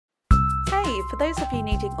Hey, for those of you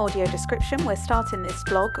needing audio description, we're starting this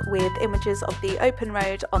vlog with images of the open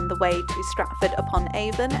road on the way to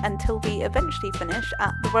Stratford-upon-Avon until we eventually finish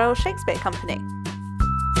at the Royal Shakespeare Company.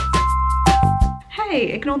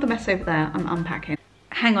 Hey, ignore the mess over there, I'm unpacking.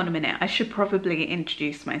 Hang on a minute, I should probably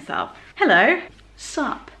introduce myself. Hello.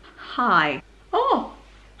 Sup. Hi. Oh,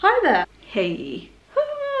 hi there. Hey.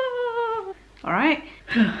 Alright.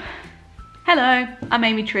 Hello, I'm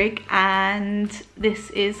Amy Trigg and this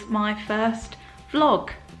is my first vlog.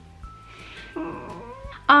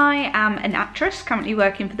 I am an actress currently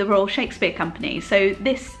working for the Royal Shakespeare Company, so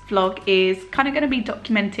this vlog is kind of going to be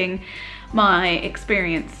documenting my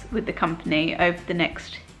experience with the company over the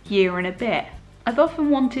next year and a bit. I've often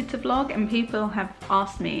wanted to vlog and people have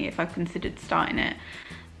asked me if I've considered starting it,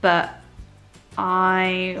 but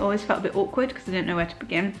I always felt a bit awkward because I didn't know where to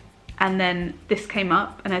begin. And then this came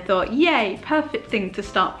up and I thought, yay, perfect thing to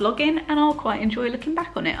start vlogging, and I'll quite enjoy looking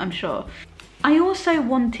back on it, I'm sure. I also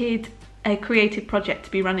wanted a creative project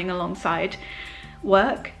to be running alongside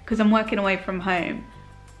work because I'm working away from home.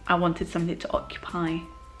 I wanted something to occupy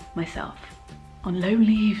myself on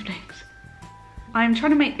lonely evenings. I'm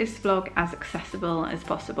trying to make this vlog as accessible as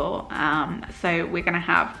possible, so we're gonna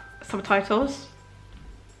have subtitles.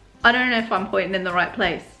 I don't know if I'm pointing in the right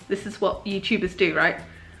place. This is what YouTubers do, right?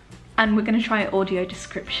 And we're gonna try audio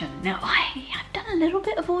description. Now, I've done a little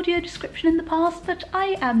bit of audio description in the past, but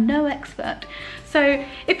I am no expert. So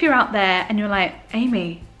if you're out there and you're like,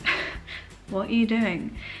 Amy, what are you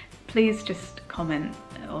doing? Please just comment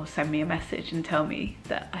or send me a message and tell me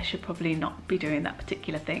that I should probably not be doing that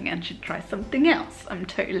particular thing and should try something else. I'm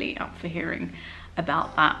totally up for hearing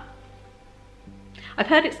about that. I've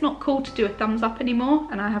heard it's not cool to do a thumbs up anymore,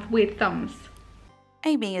 and I have weird thumbs.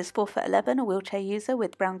 Amy is 4'11", a wheelchair user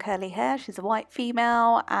with brown curly hair. She's a white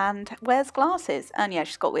female and wears glasses. And yeah,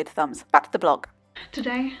 she's got weird thumbs. Back to the blog.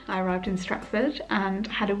 Today I arrived in Stratford and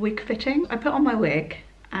had a wig fitting. I put on my wig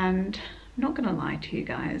and I'm not gonna lie to you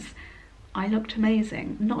guys, I looked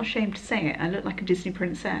amazing. I'm not ashamed to say it. I looked like a Disney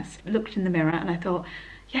princess. I looked in the mirror and I thought,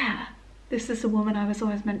 yeah, this is the woman I was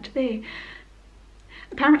always meant to be.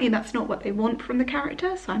 Apparently that's not what they want from the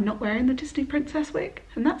character, so I'm not wearing the Disney princess wig,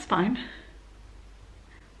 and that's fine.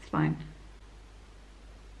 Fine.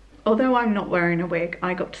 Although I'm not wearing a wig,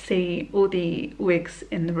 I got to see all the wigs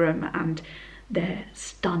in the room and they're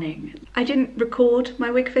stunning. I didn't record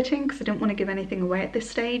my wig fitting because I didn't want to give anything away at this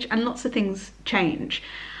stage, and lots of things change.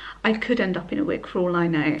 I could end up in a wig for all I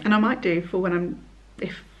know, and I might do for when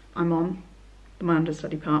if I'm on my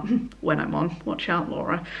understudy part, when I'm on, watch out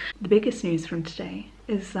Laura. The biggest news from today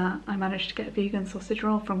is that I managed to get a vegan sausage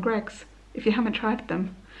roll from Greggs. If you haven't tried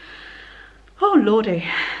them, oh lordy,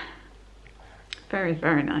 very,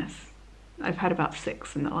 very nice. I've had about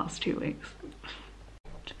 6 in the last 2 weeks.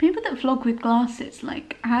 To people that vlog with glasses,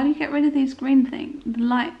 like, how do you get rid of these green things, the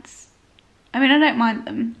lights? I mean, I don't mind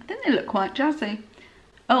them. I think they look quite jazzy.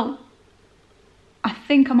 Oh, I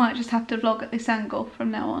think I might just have to vlog at this angle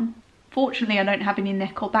from now on. Fortunately, I don't have any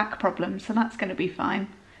neck or back problems, so that's gonna be fine.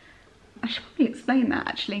 I should probably explain that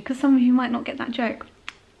actually, because some of you might not get that joke.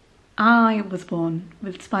 I was born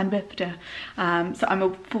with spina bifida, so I'm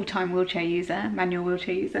a full-time wheelchair user, manual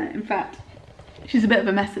wheelchair user. In fact, she's a bit of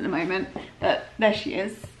a mess at the moment, but there she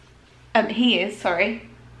is. He is, sorry.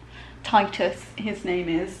 Titus, his name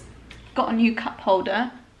is. Got a new cup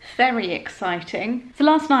holder, very exciting. So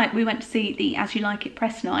last night we went to see the As You Like It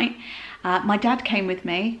press night. My dad came with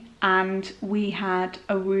me and we had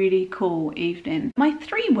a really cool evening. My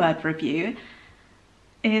 3-word review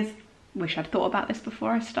is, wish I'd thought about this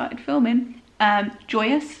before I started filming.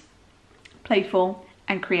 Joyous, playful,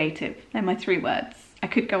 and creative. They're my 3 words. I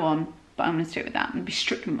could go on, but I'm gonna stick with that. I'm gonna be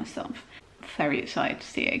strict with myself. Very excited to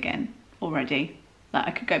see it again already. Like,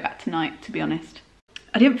 I could go back tonight, to be honest.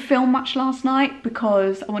 I didn't film much last night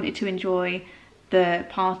because I wanted to enjoy the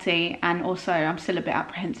party, and also I'm still a bit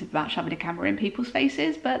apprehensive about shoving a camera in people's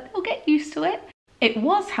faces, but I'll get used to it. It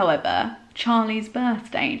was, however, Charlie's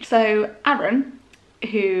birthday. So Aaron,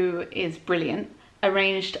 who is brilliant,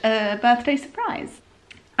 arranged a birthday surprise.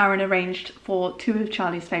 Aaron arranged for 2 of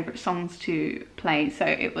Charlie's favourite songs to play, so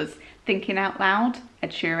it was Thinking Out Loud,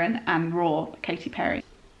 Ed Sheeran, and Raw, Katy Perry.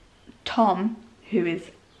 Tom, who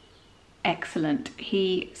is excellent,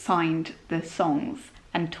 he signed the songs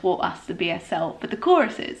and taught us the BSL for the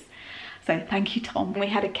choruses. So thank you, Tom. We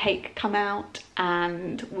had a cake come out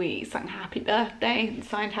and we sang happy birthday and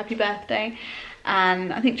signed happy birthday.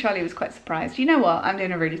 And I think Charlie was quite surprised. You know what? I'm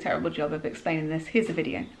doing a really terrible job of explaining this. Here's a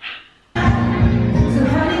video.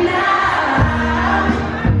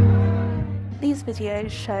 These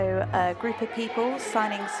videos show a group of people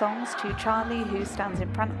signing songs to Charlie, who stands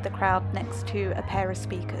in front of the crowd next to a pair of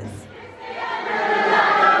speakers.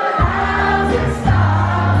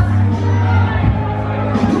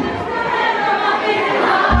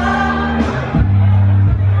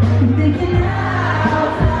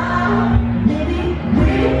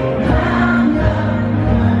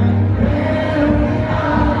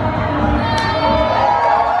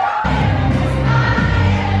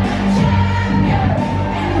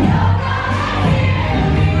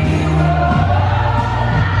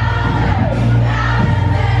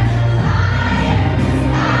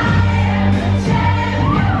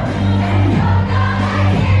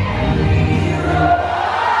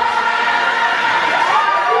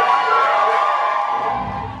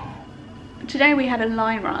 Today we had a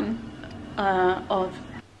line run of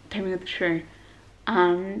Taming of the Shrew,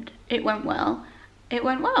 and it went well. It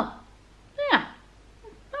went well. Yeah.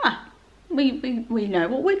 We know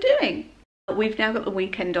what we're doing. We've now got the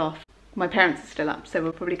weekend off. My parents are still up, so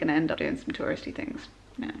we're probably going to end up doing some touristy things.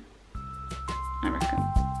 Yeah, I reckon.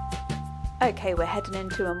 Okay, we're heading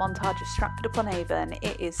into a montage of Stratford-upon-Avon.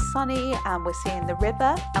 It is sunny and we're seeing the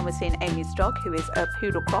river and we're seeing Amy's dog, who is a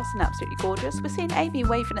poodle cross and absolutely gorgeous. We're seeing Amy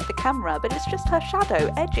waving at the camera, but it's just her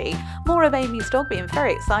shadow, Edgy. More of Amy's dog being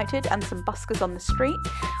very excited and some buskers on the street.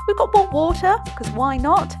 We've got more water, because why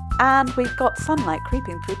not? And we've got sunlight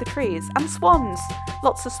creeping through the trees and swans,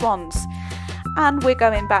 lots of swans. And we're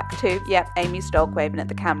going back to, yep, Amy's dog waving at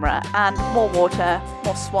the camera and more water,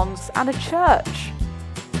 more swans and a church.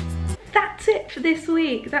 That's it for this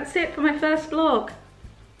week. That's it for my first vlog.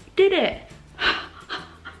 Did it.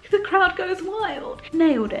 The crowd goes wild.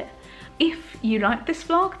 Nailed it. If you like this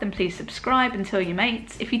vlog, then please subscribe and tell your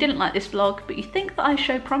mates. If you didn't like this vlog, but you think that I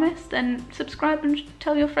show promise, then subscribe and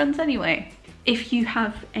tell your friends anyway. If you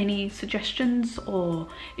have any suggestions, or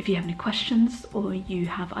if you have any questions, or you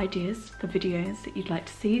have ideas for videos that you'd like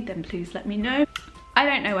to see, then please let me know. I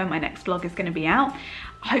don't know when my next vlog is going to be out.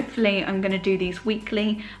 Hopefully I'm going to do these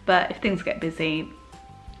weekly, but if things get busy,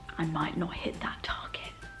 I might not hit that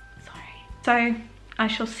target. Sorry. So I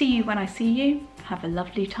shall see you when I see you. Have a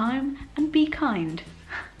lovely time and be kind.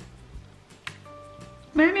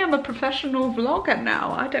 Maybe I'm a professional vlogger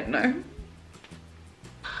now, I don't know.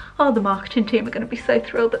 Oh, the marketing team are going to be so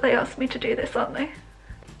thrilled that they asked me to do this, aren't they?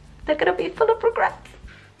 They're going to be full of regrets.